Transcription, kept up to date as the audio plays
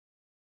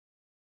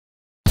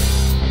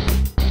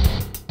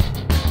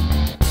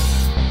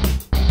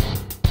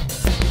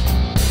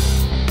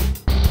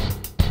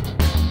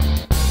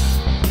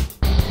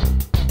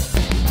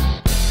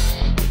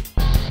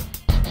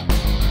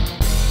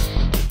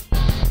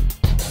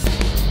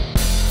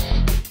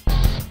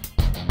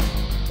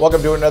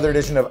Welcome to another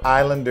edition of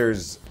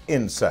Islanders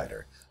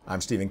Insider.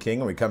 I'm Stephen King,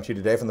 and we come to you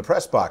today from the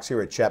press box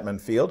here at Chapman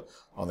Field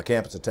on the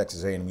campus of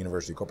Texas A&M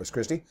University Corpus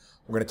Christi.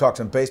 We're going to talk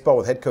some baseball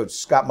with head coach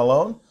Scott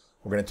Malone.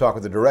 We're going to talk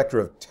with the director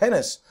of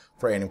tennis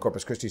for A&M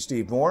Corpus Christi,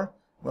 Steve Moore.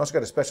 We also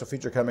got a special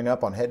feature coming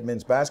up on head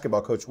men's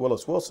basketball coach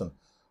Willis Wilson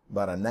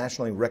about a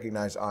nationally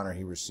recognized honor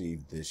he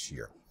received this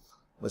year.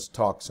 Let's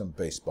talk some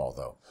baseball,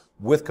 though,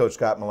 with Coach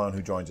Scott Malone,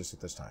 who joins us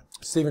at this time.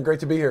 Stephen,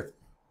 great to be here.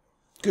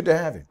 Good to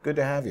have you. Good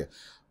to have you.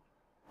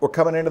 We're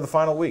coming into the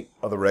final week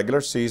of the regular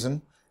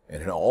season,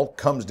 and it all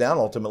comes down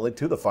ultimately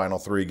to the final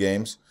three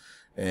games.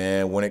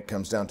 And when it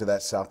comes down to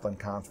that Southland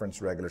Conference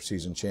regular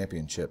season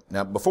championship.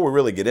 Now, before we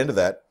really get into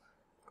that,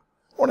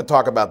 I want to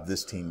talk about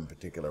this team in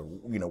particular.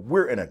 You know,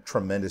 we're in a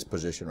tremendous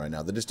position right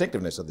now, the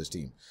distinctiveness of this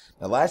team.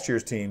 Now, last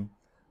year's team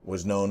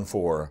was known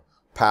for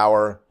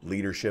power,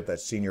 leadership, that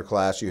senior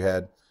class you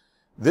had.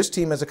 This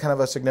team has a kind of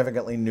a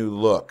significantly new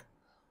look.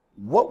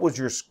 What was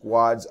your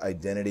squad's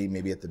identity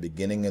maybe at the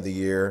beginning of the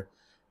year?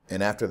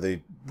 And after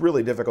the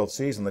really difficult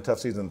season, the tough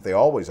season that they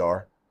always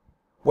are,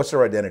 what's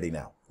their identity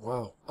now?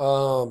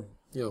 Wow.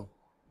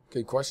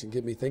 Good question.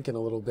 Get me thinking a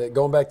little bit.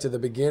 Going back to the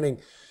beginning,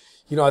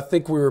 I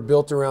think we were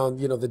built around,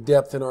 the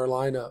depth in our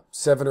lineup,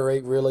 7 or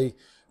 8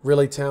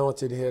 really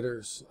talented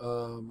hitters.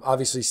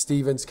 Obviously,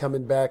 Stevens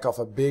coming back off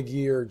a big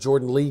year,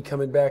 Jordan Lee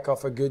coming back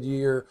off a good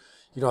year.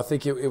 I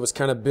think it was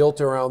kind of built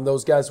around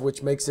those guys,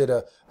 which makes it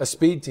a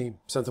speed team,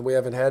 something we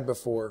haven't had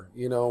before,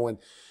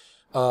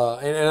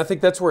 and I think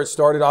that's where it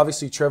started.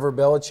 Obviously, Trevor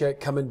Belichick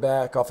coming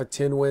back off a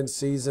 10-win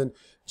season.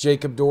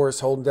 Jacob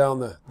Doris holding down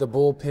the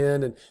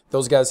bullpen. And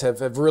those guys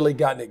have really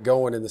gotten it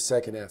going in the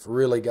second half,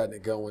 really gotten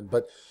it going.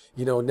 But,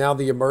 now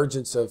the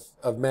emergence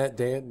of Matt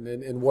Danton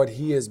and what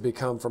he has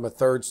become from a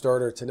third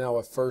starter to now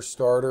a first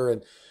starter.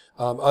 And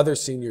other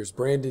seniors,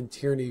 Brandon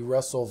Tierney,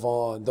 Russell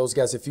Vaughn, those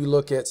guys, if you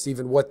look at,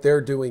 Stephen, what they're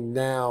doing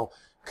now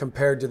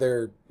compared to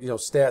their,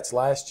 stats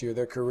last year,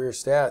 their career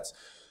stats,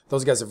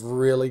 those guys have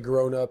really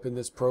grown up in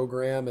this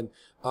program. And,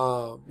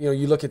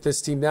 you look at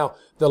this team now,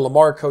 the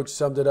Lamar coach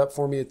summed it up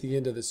for me at the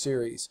end of the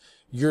series.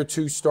 Your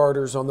 2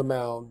 starters on the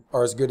mound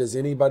are as good as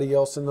anybody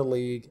else in the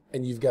league,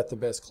 and you've got the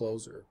best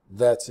closer.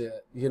 That's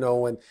it.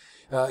 And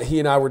he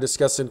and I were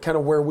discussing kind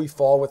of where we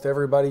fall with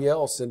everybody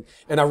else. And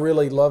I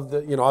really love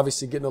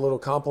obviously getting a little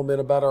compliment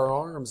about our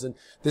arms. And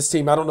this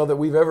team, I don't know that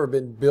we've ever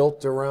been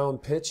built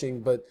around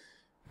pitching, but it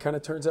kind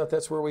of turns out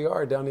that's where we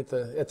are down at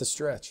the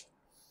stretch.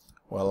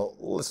 Well,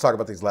 let's talk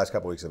about these last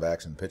couple of weeks of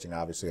action. Pitching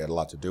obviously had a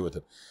lot to do with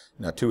it.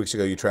 Now, 2 weeks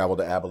ago, you traveled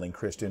to Abilene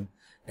Christian,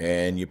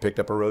 and you picked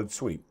up a road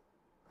sweep.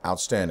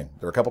 Outstanding.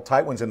 There were a couple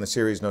tight ones in the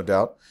series, no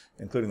doubt,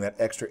 including that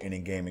extra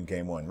inning game in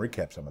Game 1.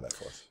 Recap some of that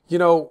for us.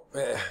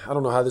 I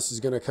don't know how this is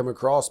going to come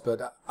across,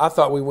 but I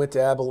thought we went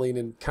to Abilene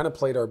and kind of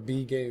played our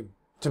B game,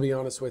 to be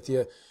honest with you.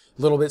 A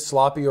little bit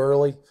sloppy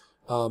early.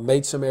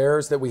 Made some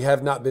errors that we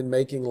have not been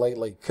making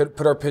lately. Could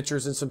put our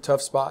pitchers in some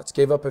tough spots.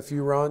 Gave up a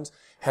few runs.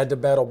 Had to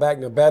battle back.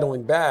 Now,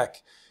 battling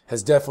back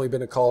has definitely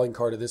been a calling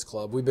card of this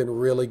club. We've been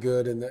really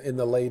good in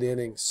the late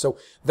innings. So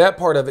that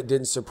part of it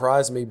didn't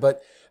surprise me.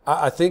 But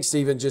I think,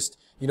 Stephen, just,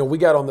 we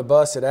got on the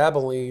bus at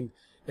Abilene,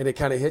 and it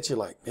kind of hit you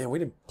like, man, we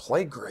didn't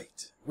play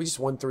great. We just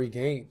won 3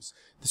 games.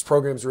 This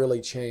program's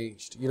really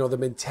changed. The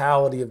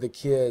mentality of the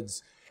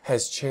kids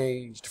has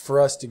changed. For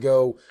us to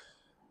go,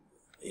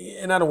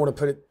 and I don't want to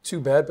put it too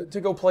bad, but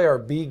to go play our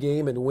B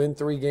game and win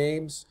 3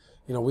 games,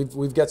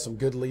 we've got some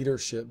good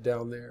leadership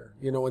down there,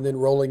 and then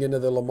rolling into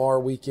the Lamar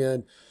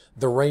weekend,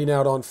 the rain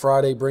out on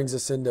Friday brings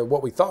us into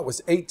what we thought was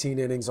 18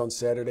 innings on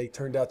Saturday,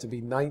 turned out to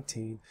be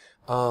 19.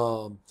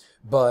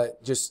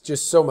 But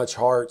just so much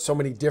heart, so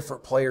many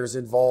different players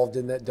involved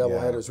in that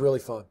doubleheader. It was really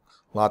fun.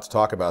 A lot to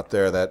talk about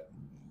there. That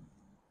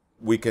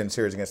weekend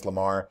series against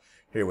Lamar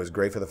here was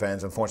great for the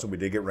fans. Unfortunately,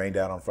 we did get rained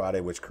out on Friday,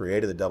 which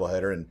created the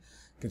doubleheader. And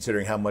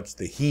considering how much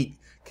the heat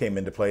came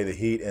into play, the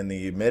heat and the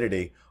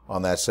humidity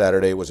on that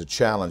Saturday, it was a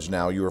challenge.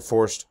 Now, you were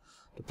forced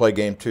to play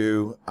Game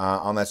 2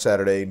 on that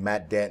Saturday.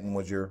 Matt Danton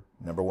was your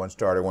number 1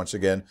 starter once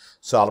again.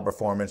 Solid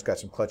performance, got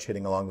some clutch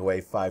hitting along the way,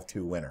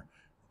 5-2 winner.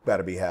 Got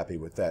to be happy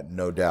with that,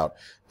 no doubt.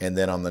 And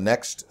then on the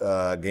next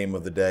game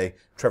of the day,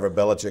 Trevor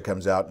Belichick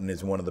comes out and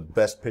is one of the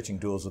best pitching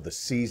duels of the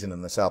season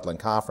in the Southland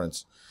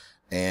Conference.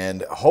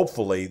 And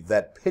hopefully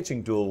that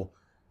pitching duel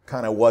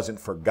kind of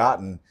wasn't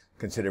forgotten,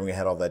 considering we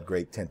had all that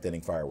great 10th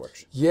inning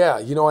fireworks. Yeah,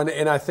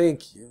 and I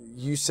think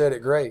you said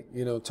it great,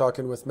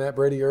 talking with Matt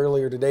Brady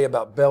earlier today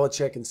about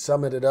Belichick and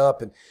summing it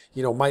up and,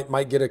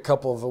 might get a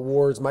couple of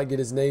awards, might get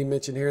his name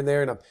mentioned here and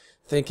there. And I'm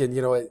thinking,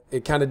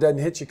 it kind of doesn't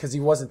hit you because he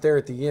wasn't there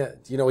at the end.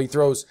 He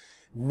throws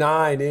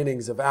 9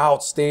 innings of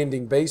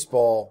outstanding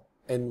baseball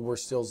and we're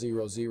still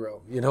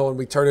 0-0, and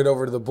we turn it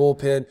over to the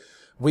bullpen.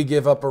 We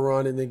give up a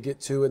run and then get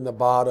 2 in the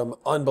bottom.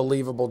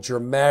 Unbelievable,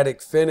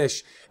 dramatic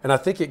finish. And I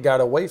think it got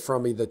away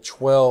from me, the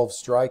 12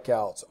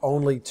 strikeouts,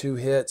 only 2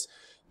 hits.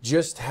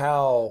 Just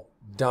how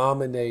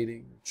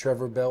dominating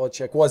Trevor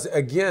Belichick was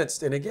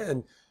against, and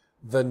again,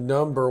 the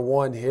number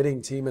 1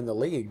 hitting team in the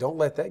league. Don't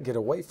let that get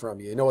away from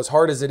you. As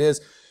hard as it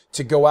is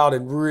to go out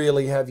and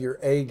really have your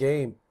A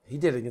game, He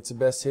did it against the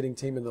best hitting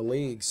team in the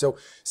league. So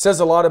says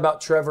a lot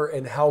about Trevor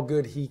and how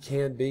good he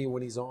can be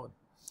when he's on.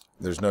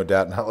 There's no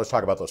doubt. Now let's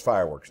talk about those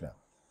fireworks now.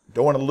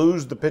 Don't want to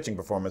lose the pitching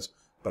performance,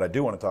 but I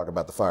do want to talk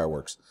about the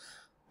fireworks.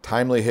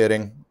 Timely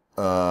hitting,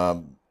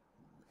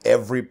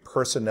 every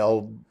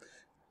personnel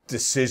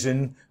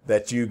decision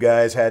that you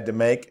guys had to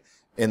make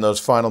in those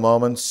final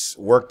moments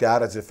worked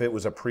out as if it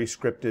was a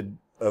pre-scripted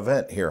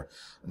event here.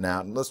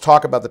 Now, let's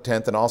talk about the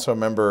 10th and also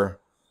remember,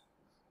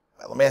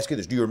 let me ask you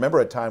this. Do you remember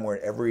a time where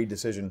every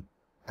decision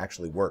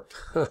actually worked?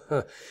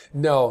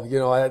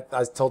 No.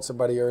 I told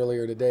somebody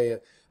earlier today,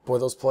 boy,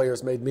 those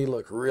players made me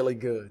look really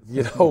good,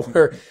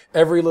 where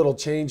every little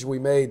change we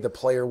made, the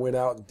player went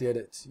out and did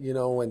it,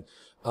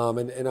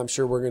 and I'm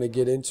sure we're going to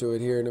get into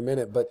it here in a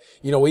minute. But,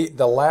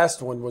 the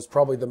last one was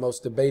probably the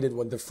most debated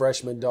one, the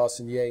freshman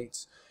Dawson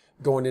Yates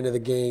going into the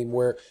game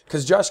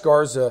because Josh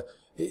Garza,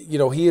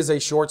 he is a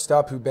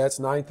shortstop who bats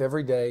ninth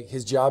every day.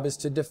 His job is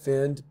to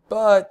defend,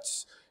 but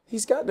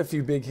he's gotten a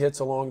few big hits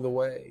along the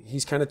way.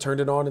 He's kind of turned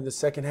it on in the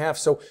second half.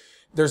 So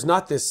there's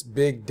not this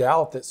big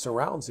doubt that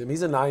surrounds him.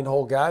 He's a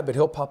 9-hole guy, but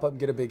he'll pop up and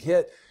get a big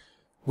hit.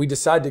 We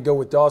decided to go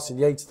with Dawson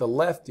Yates, the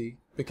lefty,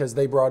 because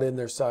they brought in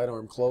their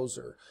sidearm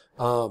closer.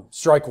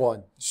 Strike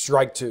one,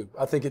 strike two.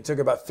 I think it took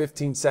about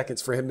 15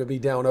 seconds for him to be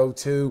down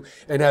 0-2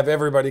 and have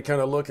everybody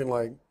kind of looking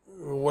like,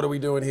 what are we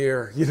doing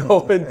here?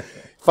 And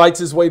fights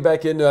his way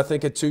back into, I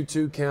think, a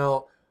 2-2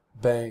 count.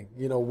 Bang,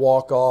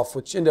 walk off,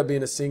 which ended up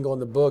being a single in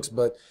the books,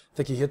 but I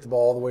think he hit the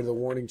ball all the way to the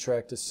warning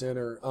track to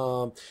center.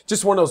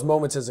 Just one of those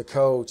moments as a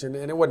coach, and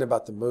it wasn't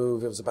about the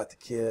move, it was about the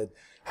kid.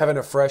 Having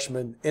a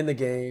freshman in the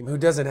game who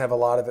doesn't have a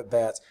lot of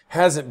at-bats,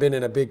 hasn't been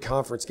in a big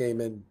conference game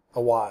in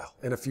a while,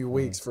 in a few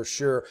weeks for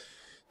sure,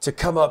 to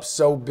come up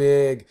so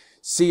big,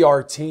 see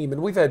our team,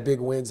 and we've had big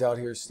wins out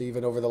here,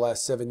 Stephen, over the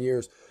last 7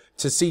 years,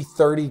 to see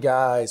 30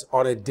 guys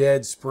on a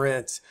dead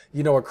sprint,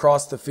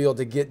 across the field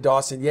to get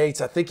Dawson Yates.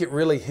 I think it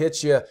really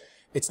hits you.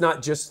 It's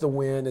not just the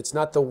win. It's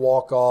not the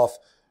walk-off.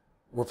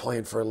 We're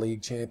playing for a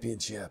league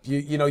championship.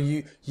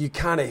 You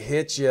kind of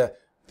hit you.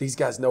 These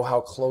guys know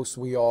how close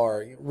we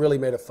are. It really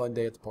made a fun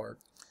day at the park.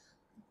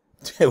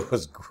 It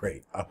was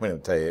great. I'm going to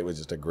tell you, it was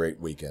just a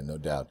great weekend, no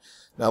doubt.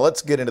 Now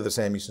let's get into the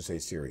Sam Houston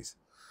State series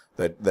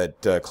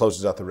that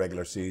closes out the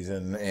regular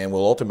season and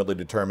will ultimately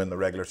determine the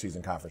regular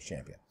season conference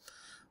champion.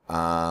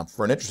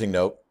 For an interesting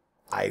note,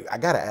 I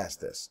got to ask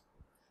this.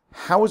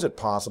 How is it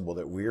possible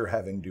that we're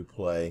having to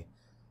play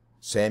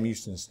Sam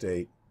Houston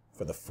State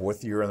for the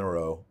 4th year in a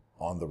row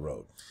on the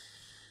road?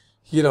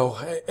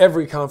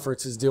 Every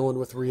conference is dealing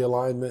with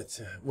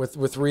realignment. With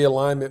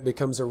realignment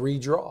becomes a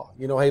redraw.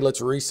 Hey,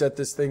 let's reset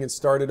this thing and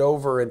start it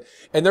over.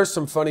 And there's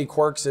some funny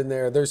quirks in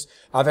there.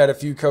 I've had a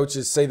few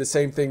coaches say the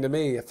same thing to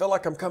me. I feel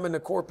like I'm coming to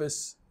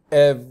Corpus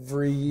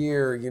every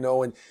year,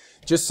 and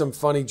just some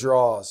funny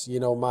draws.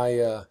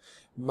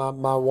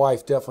 My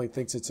wife definitely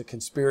thinks it's a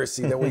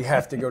conspiracy that we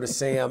have to go to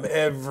Sam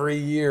every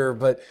year.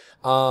 But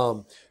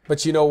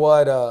you know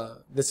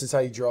what? This is how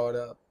you draw it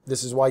up.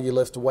 This is why you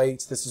lift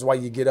weights. This is why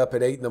you get up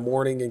at 8 in the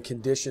morning and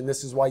condition.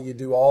 This is why you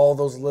do all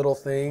those little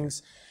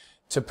things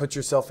to put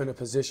yourself in a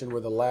position where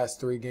the last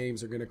 3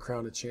 games are going to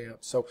crown a champ.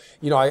 So,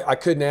 I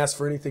couldn't ask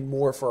for anything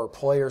more for our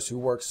players who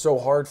work so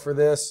hard for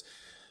this.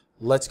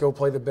 Let's go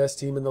play the best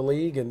team in the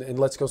league and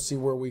let's go see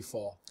where we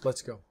fall.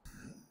 Let's go.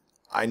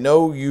 I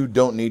know you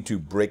don't need to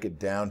break it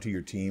down to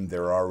your team.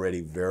 They're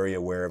already very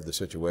aware of the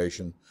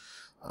situation.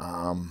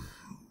 Are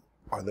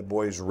the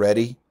boys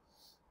ready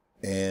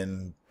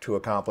and to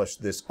accomplish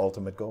this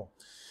ultimate goal?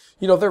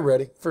 They're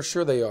ready. For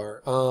sure they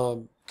are.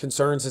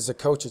 Concerns as a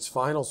coach, it's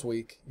finals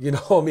week.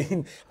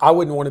 I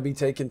wouldn't want to be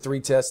taking 3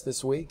 tests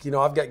this week.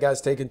 I've got guys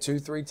taking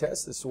 2-3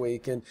 tests this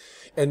week. And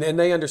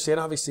they understand,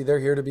 obviously, they're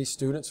here to be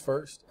students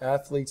first,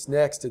 athletes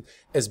next. And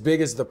as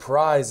big as the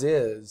prize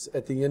is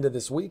at the end of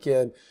this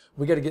weekend,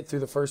 we got to get through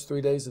the first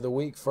 3 days of the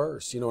week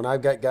first. And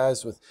I've got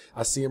guys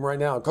I see them right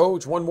now,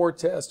 coach, 1 more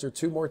test or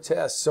 2 more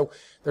tests. So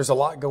there's a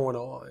lot going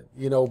on,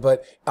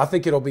 but I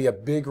think it'll be a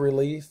big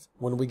relief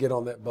when we get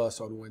on that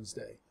bus on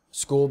Wednesday.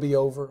 School will be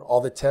over,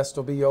 all the tests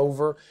will be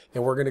over,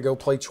 and we're going to go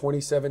play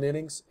 27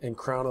 innings and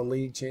crown a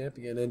league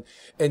champion.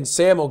 And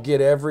Sam will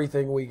get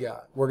everything we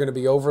got. We're going to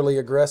be overly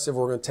aggressive.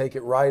 We're going to take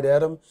it right at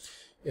them.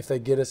 If they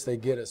get us, they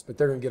get us. But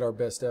they're going to get our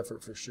best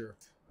effort for sure.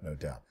 No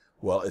doubt.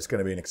 Well, it's going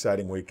to be an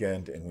exciting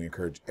weekend, and we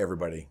encourage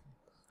everybody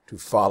to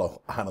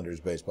follow Islanders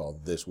baseball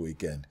this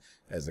weekend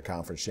as the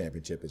conference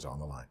championship is on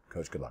the line.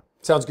 Coach, good luck.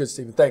 Sounds good,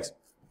 Stephen. Thanks.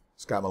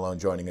 Scott Malone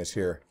joining us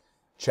here.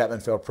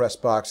 Chapman Field Press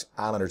Box,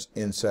 Islanders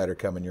Insider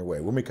coming your way.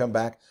 When we come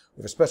back,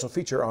 we have a special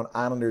feature on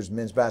Islanders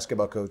men's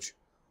basketball coach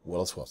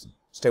Willis Wilson.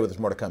 Stay with us,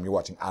 more to come. You're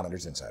watching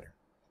Islanders Insider.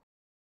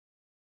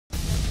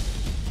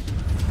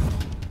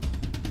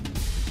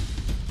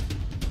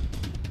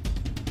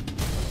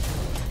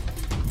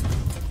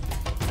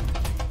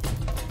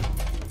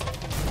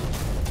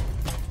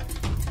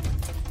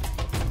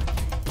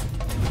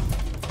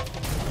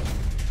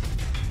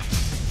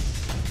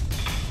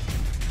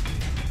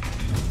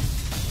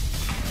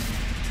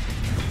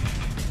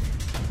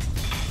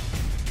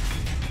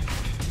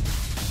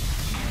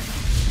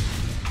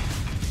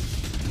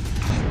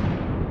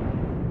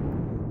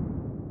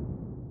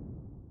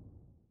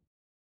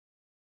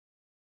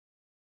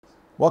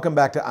 Welcome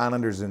back to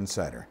Islanders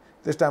Insider.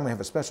 This time we have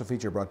a special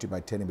feature brought to you by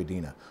Teddy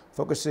Medina,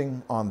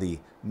 focusing on the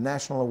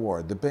national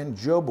award, the Ben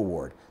Jobe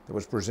Award, that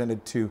was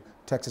presented to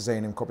Texas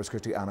A&M Corpus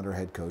Christi Islander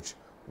head coach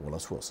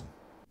Willis Wilson.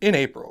 In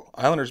April,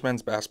 Islanders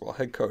men's basketball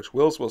head coach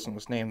Willis Wilson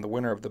was named the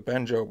winner of the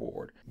Ben Jobe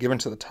Award, given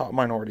to the top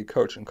minority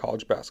coach in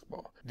college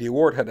basketball. The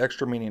award had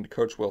extra meaning to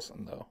Coach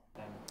Wilson, though.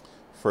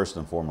 First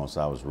and foremost,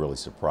 I was really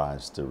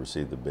surprised to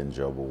receive the Ben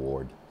Jobe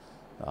Award.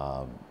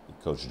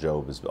 Coach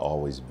Jobe has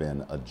always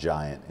been a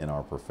giant in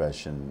our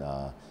profession.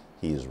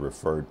 He is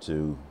referred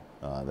to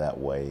that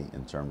way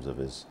in terms of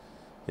his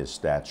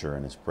stature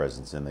and his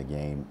presence in the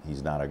game.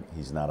 He's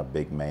not a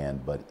big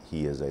man, but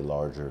he is a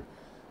larger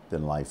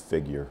than life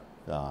figure.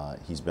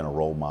 He's been a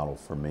role model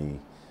for me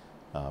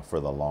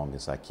for the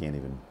longest. I can't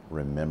even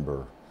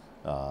remember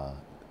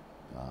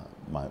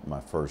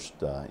my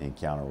first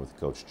encounter with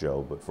Coach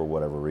Jobe, but for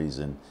whatever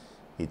reason,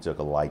 he took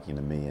a liking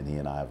to me, and he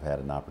and I have had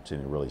an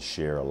opportunity to really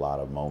share a lot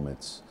of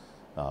moments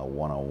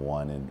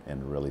one-on-one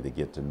and really to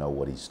get to know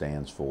what he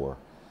stands for.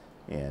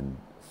 And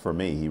for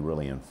me, he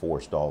really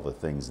enforced all the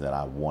things that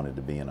I wanted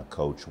to be in a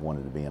coach,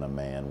 wanted to be in a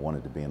man,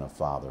 wanted to be in a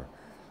father.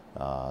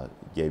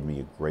 Gave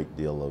me a great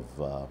deal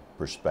of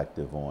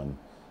perspective on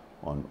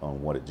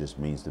what it just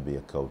means to be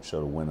a coach. So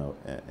to win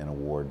an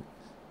award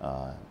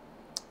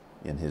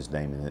in his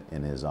name,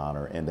 in his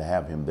honor, and to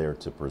have him there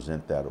to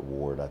present that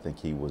award, I think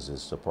he was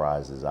as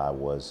surprised as I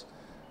was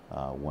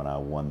when I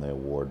won the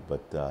award.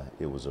 But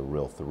it was a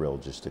real thrill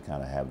just to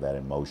kind of have that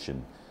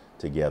emotion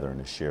together and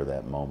to share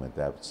that moment.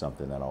 That's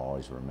something that I'll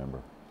always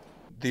remember.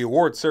 The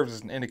award serves as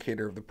an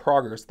indicator of the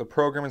progress the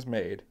program has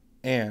made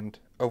and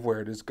of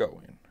where it is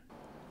going.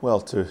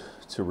 Well, to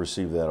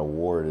receive that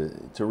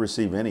award, to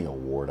receive any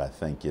award, I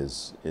think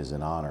is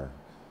an honor.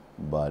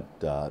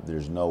 But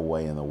there's no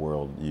way in the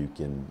world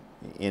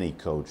any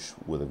coach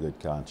with a good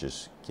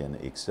conscience can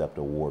accept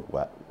an award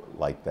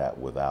like that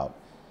without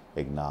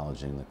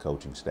acknowledging the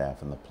coaching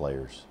staff and the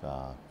players.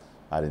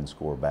 I didn't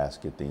score a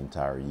basket the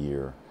entire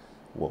year.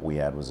 What we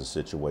had was a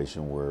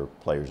situation where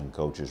players and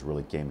coaches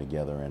really came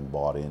together and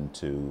bought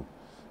into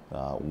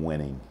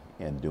winning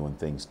and doing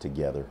things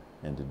together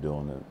and to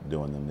doing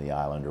them the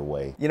Islander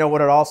way. You know,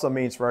 what it also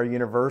means for our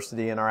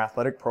university and our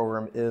athletic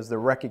program is the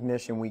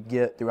recognition we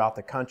get throughout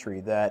the country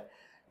that,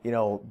 you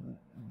know,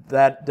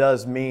 that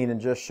does mean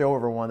and just show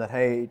everyone that,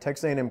 hey,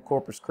 Texas A&M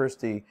Corpus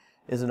Christi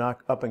is an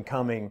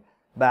up-and-coming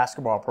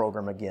basketball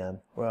program again.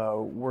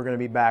 We're going to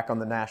be back on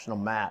the national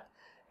map.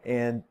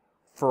 And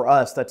for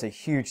us, that's a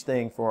huge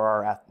thing for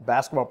our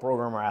basketball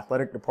program, our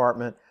athletic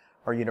department,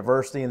 our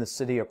university, and the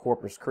city of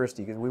Corpus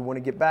Christi, because we want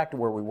to get back to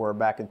where we were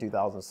back in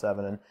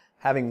 2007. And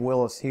having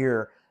Willis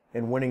here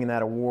and winning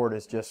that award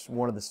is just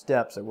one of the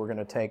steps that we're going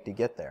to take to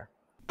get there.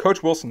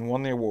 Coach Wilson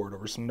won the award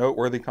over some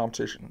noteworthy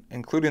competition,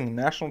 including the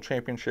national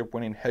championship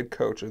winning head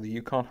coach of the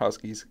Yukon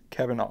Huskies,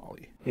 Kevin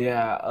Ollie.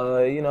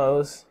 Yeah, you know,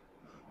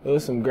 it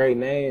was some great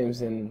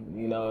names, and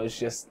you know, it's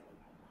just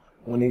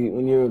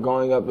when you're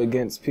going up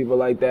against people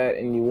like that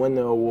and you win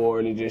the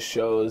award, it just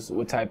shows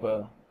what type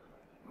of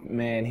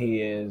man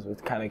he is,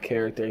 what kind of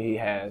character he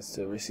has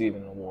to receive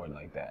an award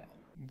like that.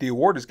 The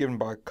award is given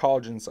by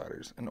College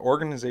Insiders, an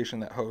organization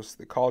that hosts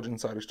the College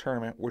Insiders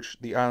tournament, which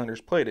the Islanders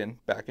played in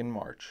back in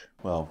March.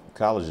 Well,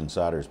 College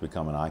Insiders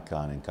become an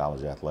icon in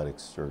college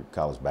athletics or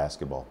college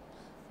basketball.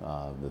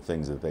 The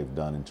things that they've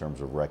done in terms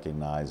of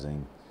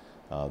recognizing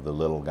the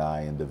little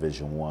guy in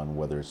Division I,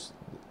 whether it's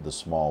the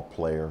small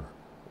player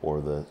or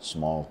the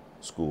small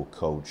school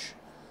coach,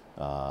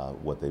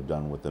 what they've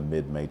done with the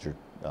mid-major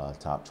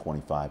top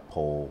 25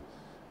 poll,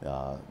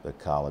 the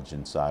College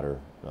Insider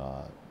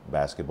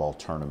basketball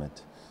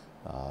tournament.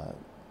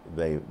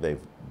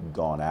 They've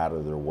gone out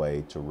of their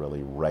way to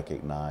really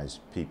recognize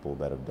people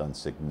that have done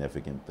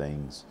significant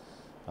things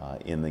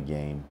in the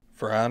game.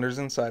 For Islanders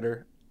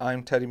Insider,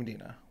 I'm Teddy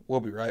Medina.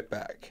 We'll be right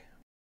back.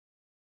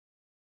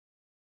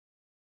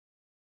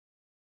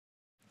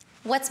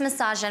 What's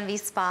Massage Envy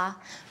Spa?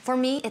 For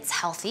me, it's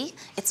healthy,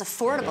 it's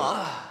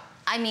affordable.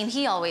 I mean,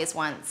 he always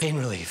wants pain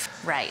relief.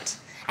 Right.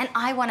 And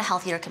I want a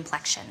healthier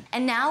complexion.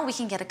 And now we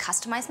can get a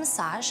customized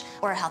massage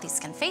or a healthy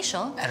skin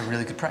facial. At a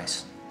really good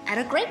price. At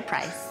a great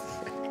price.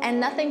 And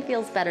nothing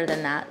feels better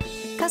than that.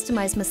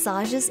 Customized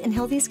massages and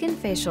healthy skin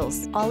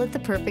facials, all at the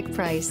perfect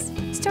price.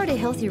 Start a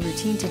healthier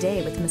routine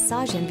today with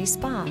Massage Envy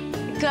Spa.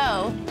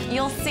 Go,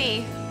 you'll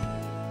see.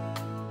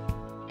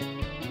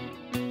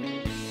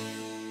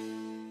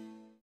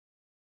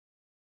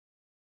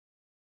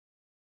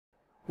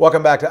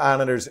 Welcome back to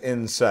Islanders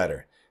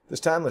Insider. This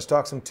time, let's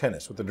talk some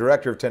tennis with the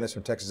director of tennis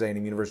from Texas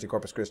A&M University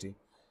Corpus Christi,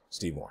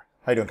 Steve Moore.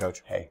 How you doing,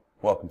 Coach? Hey,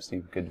 welcome,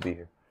 Steve. Good to be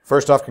here.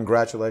 First off,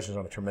 congratulations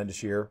on a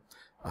tremendous year.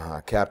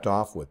 Capped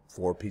off with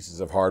 4 pieces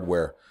of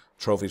hardware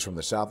trophies from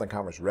the Southland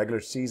Conference regular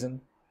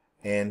season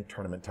and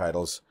tournament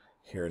titles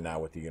here now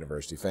with the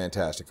university.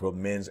 Fantastic for both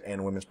men's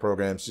and women's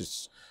programs.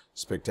 Just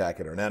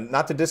spectacular. Now,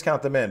 not to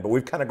discount the men, but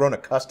we've kind of grown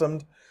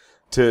accustomed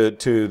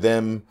to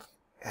them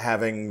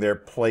having their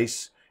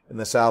place in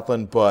the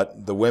Southland,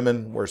 but the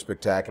women were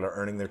spectacular,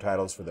 earning their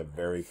titles for the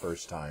very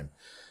first time.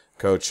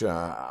 Coach,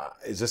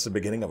 is this the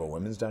beginning of a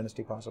women's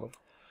dynasty, possibly?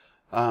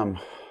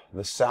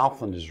 The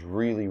Southland is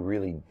really,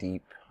 really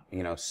deep.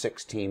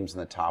 6 teams in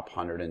the top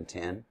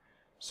 110.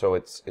 So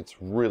it's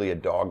really a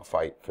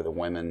dogfight for the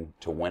women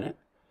to win it.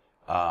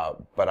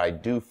 But I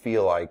do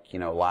feel like,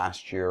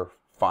 last year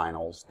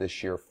finals,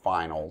 this year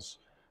finals,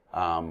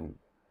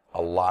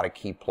 a lot of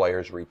key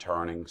players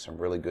returning, some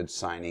really good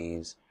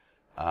signees.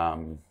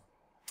 I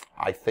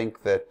think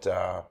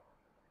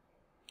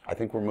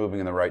we're moving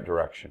in the right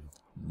direction.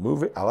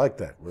 I like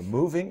that. We're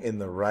moving in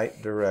the right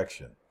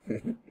direction.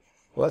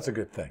 Well, that's a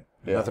good thing.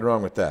 Yeah. Nothing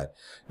wrong with that.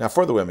 Now,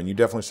 for the women, you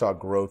definitely saw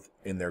growth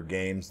in their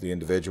games, the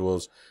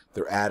individuals,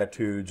 their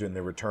attitudes, and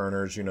their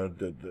returners.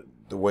 The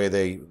way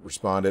they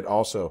responded.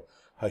 Also,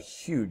 a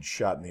huge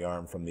shot in the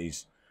arm from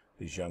these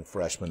young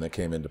freshmen that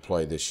came into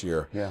play this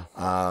year. Yeah.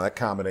 That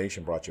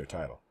combination brought you a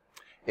title.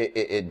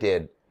 It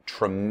did.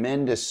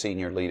 Tremendous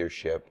senior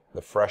leadership.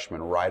 The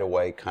freshmen right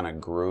away kind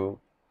of grew,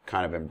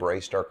 kind of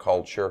embraced our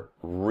culture,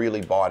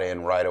 really bought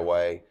in right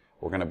away.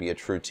 We're going to be a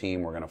true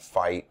team. We're going to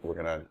fight. We're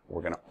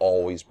going to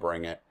always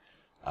bring it.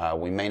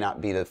 We may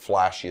not be the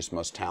flashiest,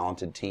 most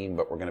talented team,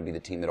 but we're going to be the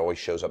team that always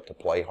shows up to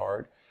play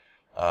hard.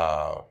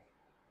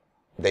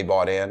 They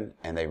bought in,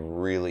 and they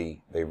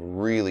really. I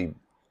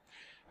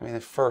mean,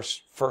 the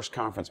first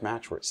conference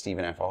match, we're at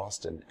Stephen F.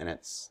 Austin, and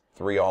it's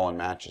 3-all in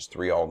matches,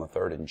 3-all in the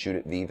third, and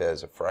Judith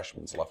Vives, a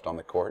freshman's left on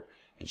the court,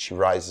 and she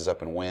rises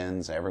up and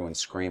wins, and everyone's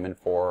screaming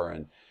for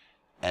her,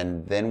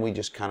 and then we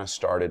just kind of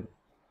started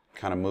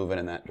moving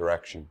in that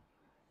direction.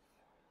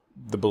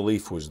 The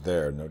belief was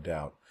there, no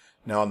doubt.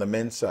 Now, on the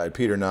men's side,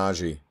 Peter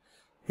Nagy,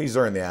 he's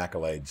earned the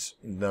accolades,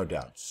 no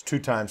doubt.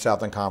 2-time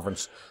Southland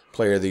Conference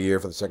Player of the Year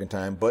for the 2nd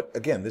time. But,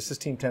 again, this is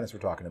team tennis we're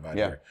talking about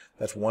here.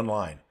 That's one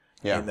line.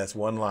 Yeah. And that's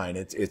one line.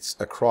 It's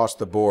across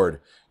the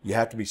board. You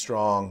have to be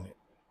strong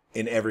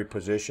in every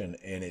position,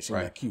 and it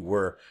seemed like you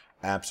were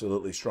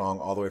absolutely strong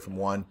all the way from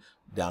 1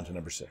 down to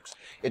number 6.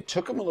 It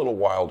took them a little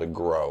while to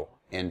grow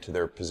into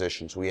their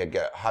positions. We had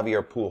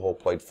Javier Pujol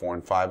played 4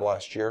 and 5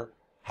 last year,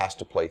 has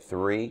to play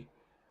 3,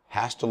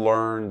 has to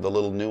learn the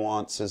little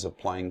nuances of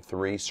playing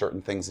 3,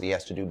 certain things that he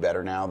has to do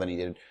better now than he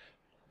did.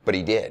 But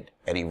he did,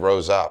 and he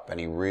rose up, and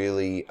he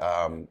really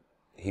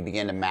he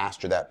began to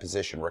master that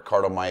position.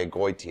 Ricardo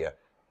Mayagoitia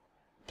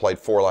played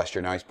 4 last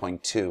year, now he's playing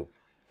 2.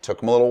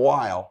 Took him a little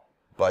while,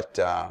 but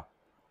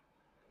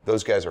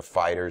those guys are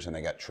fighters, and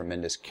they got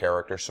tremendous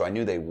character, so I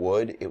knew they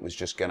would. It was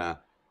just gonna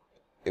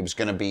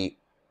be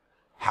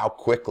how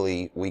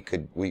quickly we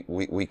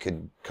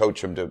could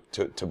coach them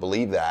to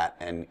believe that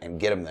and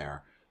get them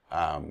there,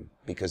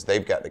 because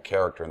they've got the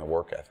character and the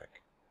work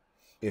ethic.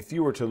 If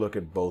you were to look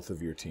at both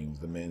of your teams,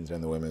 the men's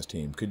and the women's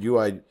team, could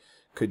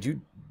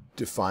you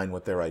define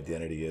what their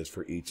identity is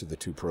for each of the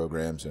 2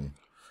 programs and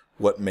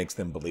what makes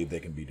them believe they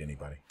can beat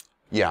anybody?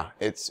 Yeah,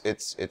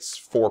 it's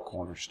 4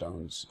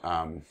 cornerstones.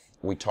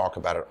 We talk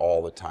about it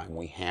all the time.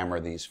 We hammer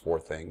these 4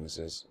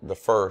 things. The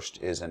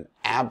first is an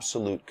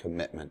absolute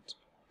commitment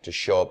to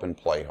show up and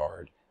play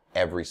hard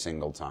every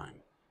single time.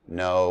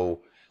 No,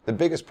 the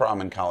biggest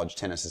problem in college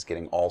tennis is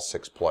getting all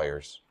 6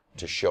 players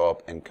to show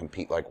up and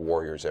compete like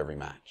warriors every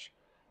match.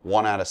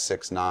 1 out of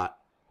 6 not,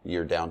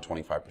 you're down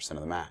 25%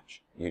 of the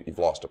match. You've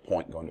lost a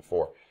point going to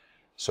 4.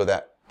 So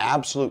that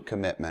absolute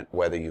commitment,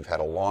 whether you've had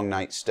a long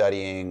night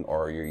studying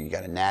or you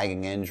got a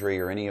nagging injury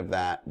or any of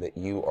that, that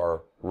you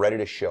are ready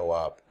to show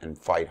up and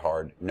fight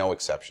hard, no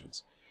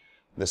exceptions.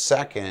 The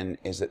second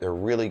is that they're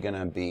really going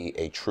to be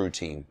a true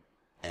team,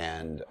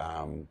 and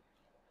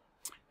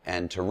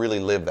to really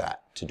live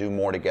that, to do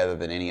more together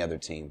than any other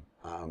team.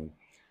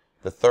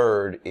 The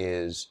third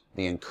is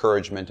the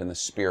encouragement and the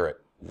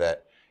spirit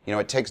that,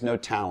 it takes no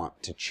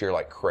talent to cheer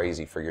like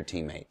crazy for your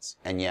teammates,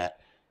 and yet,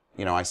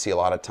 I see a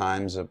lot of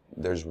times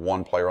there's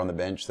one player on the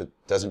bench that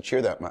doesn't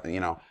cheer that much.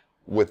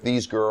 With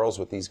these girls,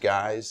 with these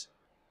guys,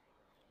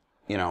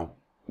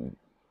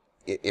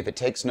 if it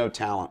takes no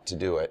talent to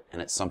do it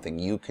and it's something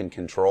you can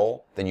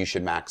control, then you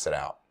should max it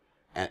out.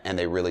 And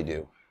they really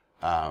do.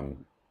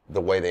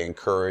 The way they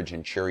encourage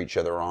and cheer each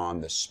other on,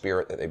 the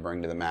spirit that they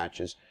bring to the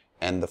matches.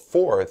 And the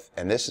fourth,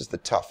 and this is the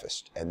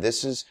toughest, and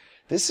this is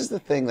the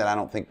thing that I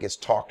don't think gets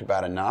talked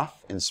about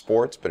enough in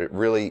sports, but it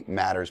really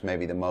matters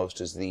maybe the most,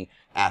 is the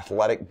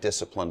athletic,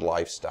 disciplined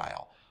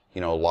lifestyle. A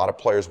lot of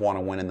players want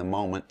to win in the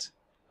moment.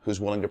 Who's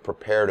willing to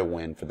prepare to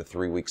win for the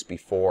 3 weeks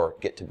before,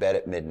 get to bed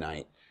at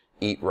midnight,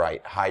 eat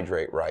right,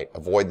 hydrate right,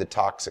 avoid the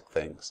toxic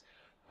things.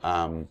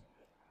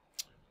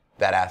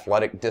 That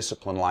athletic,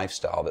 disciplined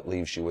lifestyle that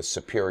leaves you with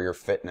superior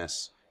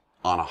fitness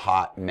on a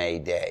hot May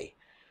day.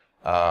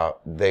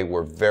 They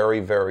were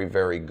very, very,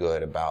 very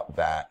good about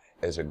that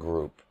as a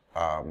group.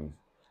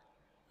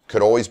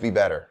 Could always be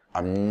better.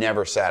 I'm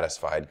never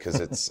satisfied because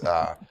it's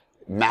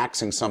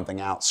maxing something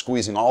out,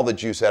 squeezing all the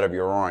juice out of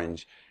your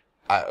orange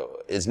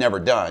is never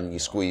done. You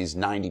squeeze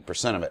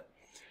 90% of it.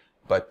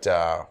 But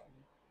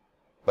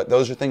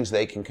those are things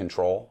they can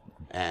control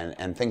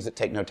and things that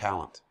take no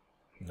talent.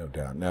 No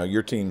doubt. Now,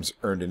 your team's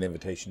earned an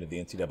invitation to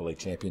the NCAA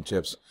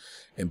championships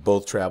and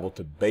both traveled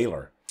to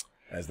Baylor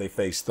as they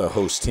face the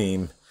host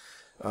team.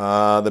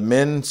 The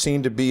men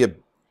seem to be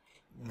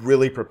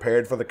really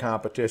prepared for the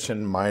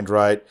competition, mind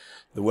right.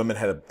 The women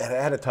had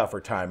a tougher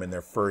time in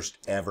their first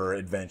ever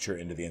adventure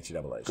into the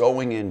NCAA.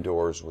 Going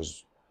indoors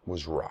was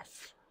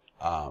rough.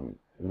 The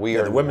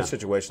women's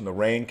situation, the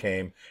rain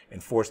came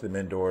and forced them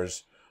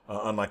indoors,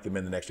 unlike the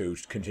men the next day who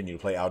continue to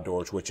play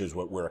outdoors, which is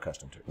what we're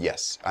accustomed to.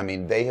 Yes. I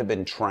mean, they have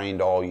been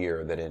trained all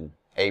year that in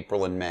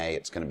April and May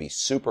it's going to be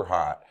super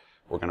hot.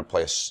 We're going to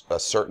play a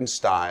certain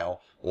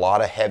style, a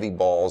lot of heavy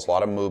balls, a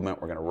lot of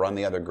movement. We're going to run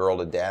the other girl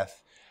to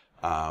death.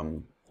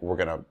 We're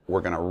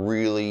gonna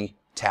really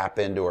tap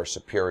into our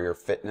superior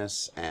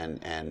fitness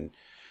and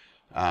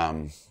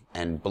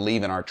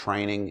believe in our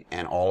training.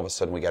 And all of a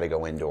sudden, we got to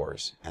go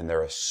indoors. And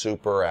they're a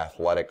super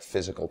athletic,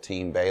 physical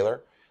team,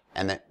 Baylor.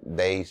 And that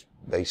they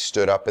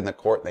stood up in the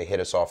court. They hit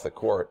us off the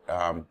court.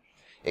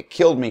 It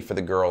killed me for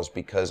the girls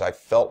because I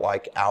felt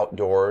like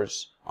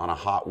outdoors on a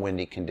hot,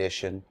 windy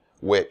condition,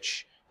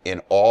 which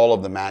in all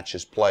of the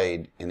matches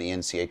played in the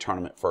NCAA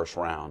tournament first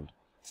round,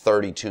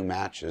 32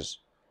 matches,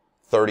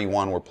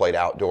 31 were played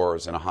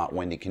outdoors in a hot,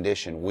 windy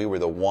condition. We were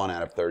the 1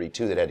 out of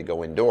 32 that had to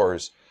go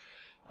indoors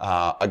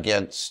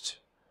against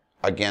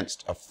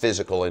a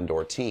physical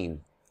indoor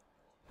team.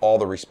 All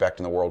the respect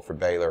in the world for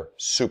Baylor.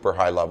 Super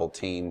high-level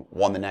team.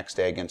 Won the next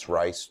day against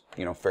Rice,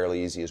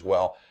 fairly easy as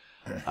well.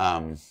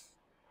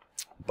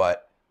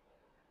 But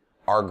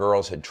our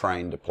girls had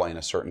trained to play in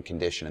a certain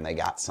condition, and they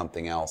got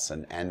something else,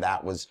 and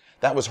that was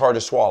hard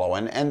to swallow.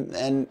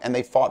 And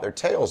they fought their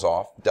tails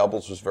off.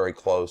 Doubles was very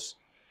close.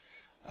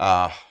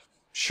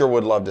 Sure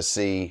would love to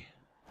see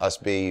us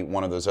be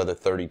one of those other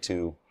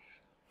 32,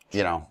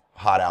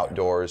 hot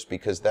outdoors,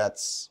 because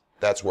that's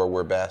where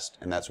we're best,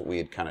 and that's what we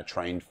had kind of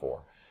trained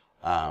for.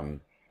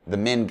 The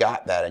men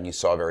got that, and you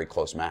saw a very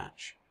close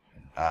match,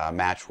 a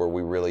match where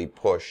we really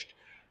pushed.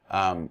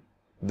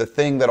 The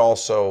thing that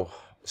also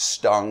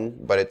stung,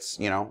 but it's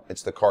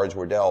the cards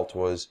we're dealt,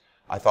 was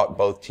I thought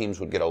both teams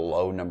would get a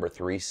low number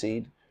 3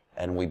 seed,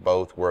 and we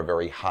both were a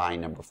very high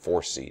number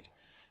 4 seed,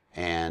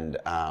 and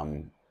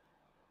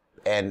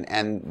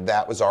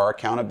that was our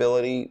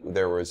accountability.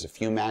 There was a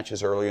few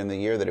matches earlier in the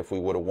year that if we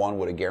would have won,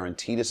 would have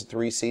guaranteed us a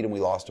 3 seed, and we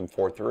lost them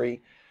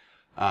 4-3.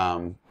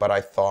 But I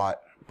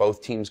thought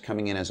both teams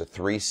coming in as a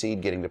 3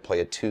 seed, getting to play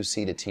a 2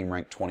 seed, a team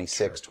ranked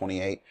 26,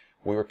 28,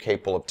 we were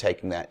capable of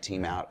taking that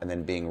team out and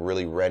then being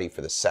really ready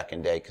for the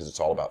second day, because it's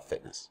all about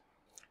fitness.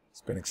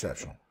 It's been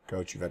exceptional.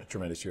 Coach, you've had a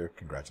tremendous year.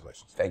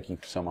 Congratulations. Thank you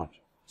so much.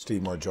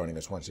 Steve Moore joining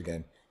us once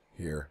again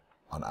here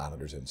on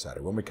Islanders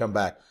Insider. When we come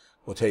back,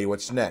 we'll tell you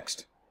what's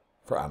next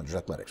for Islanders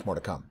Athletics. More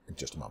to come in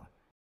just a moment.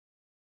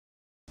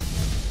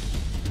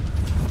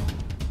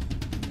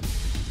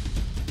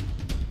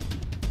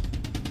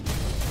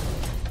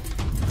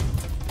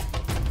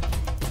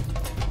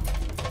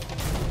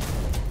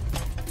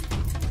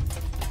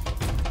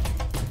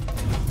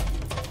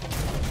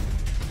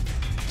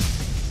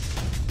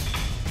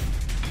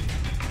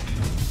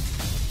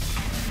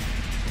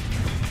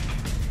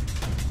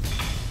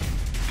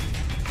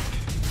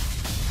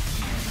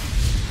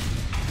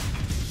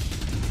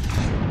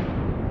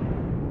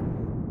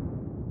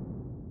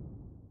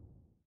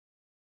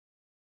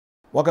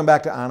 Welcome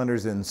back to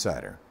Islanders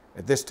Insider.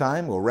 At this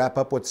time, we'll wrap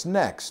up what's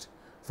next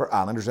for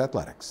Islanders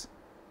Athletics.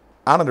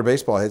 Islander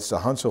baseball heads to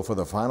Huntsville for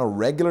the final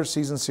regular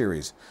season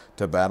series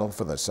to battle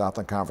for the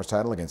Southland Conference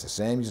title against the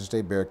Sam Houston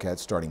State Bearcats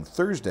starting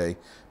Thursday,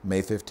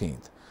 May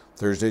 15th.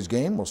 Thursday's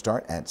game will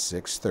start at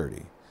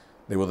 6:30.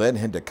 They will then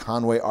head to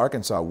Conway,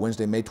 Arkansas,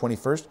 Wednesday, May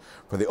 21st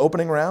for the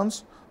opening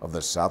rounds of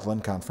the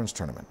Southland Conference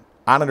tournament.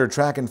 Islander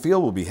track and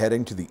field will be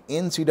heading to the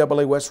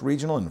NCAA West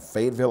Regional in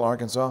Fayetteville,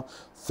 Arkansas,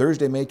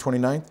 Thursday, May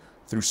 29th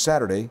through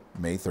Saturday,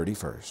 May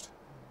 31st.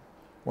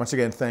 Once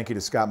again, thank you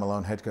to Scott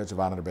Malone, head coach of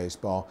Islander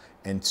baseball,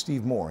 and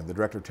Steve Moore, the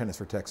director of tennis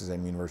for Texas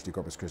A&M University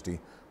Corpus Christi,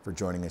 for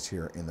joining us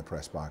here in the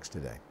press box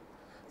today.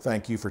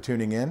 Thank you for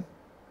tuning in.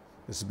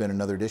 This has been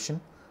another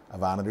edition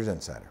of Islanders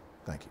Insider.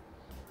 Thank you.